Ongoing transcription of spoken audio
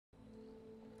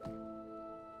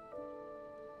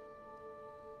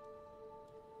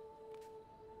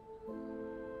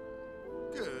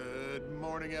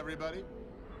morning, everybody.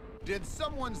 Did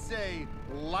someone say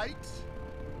light?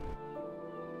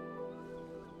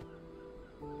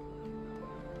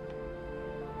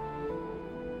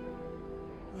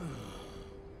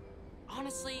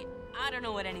 Honestly, I don't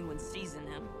know what anyone sees in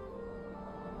him.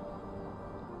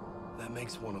 That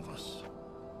makes one of us.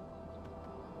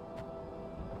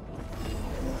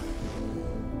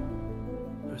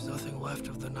 There's nothing left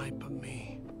of the night but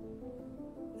me.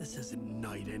 This isn't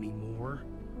night anymore.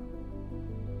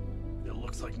 It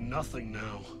looks like nothing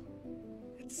now.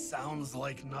 It sounds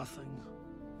like nothing.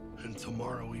 And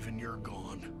tomorrow even you're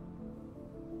gone.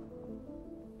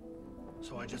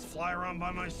 So I just fly around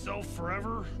by myself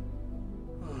forever?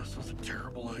 Oh, this was a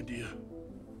terrible idea.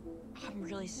 I'm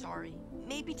really sorry.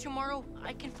 Maybe tomorrow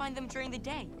I can find them during the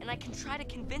day, and I can try to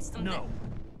convince them No.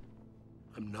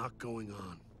 I'm not going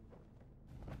on.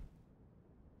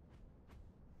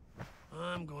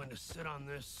 I'm going to sit on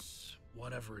this,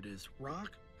 whatever it is.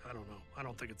 Rock? I don't know. I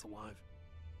don't think it's alive.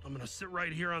 I'm gonna sit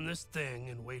right here on this thing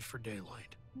and wait for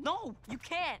daylight. No, you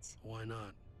can't. Why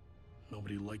not?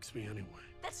 Nobody likes me anyway.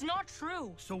 That's not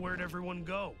true. So where'd everyone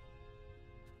go?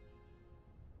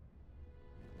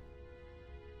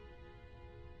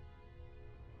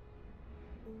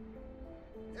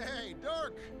 Hey,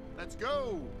 Dark! Let's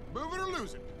go! Move it or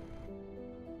lose it.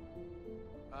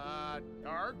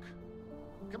 Dark?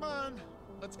 Come on,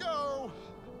 let's go!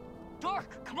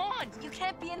 Dark, come on! You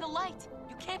can't be in the light.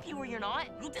 You can't be where you're not.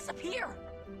 You'll disappear.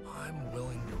 I'm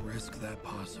willing to risk that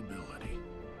possibility.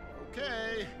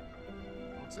 Okay.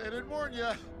 Don't say I didn't warn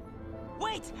ya.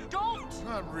 Wait, don't!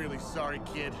 I'm really sorry,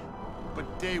 kid,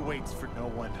 but day waits for no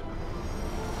one.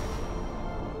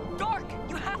 Dark,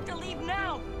 you have to leave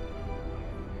now!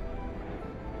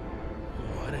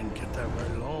 Oh, I didn't get that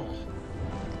right at all.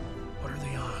 What are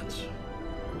the odds?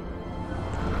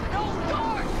 No,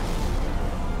 Dark!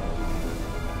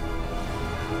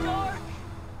 Dark!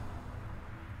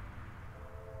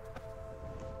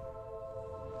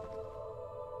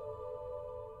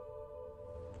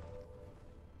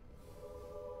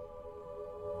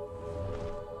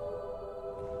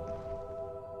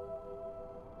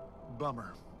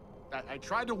 Bummer. I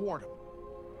tried to warn him.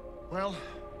 Well,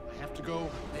 I have to go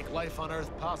make life on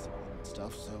Earth possible and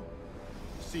stuff, so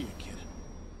see you, kid.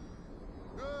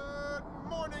 Good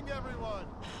morning, everyone.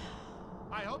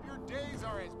 I hope your days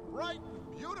are as bright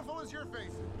and beautiful as your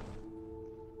faces.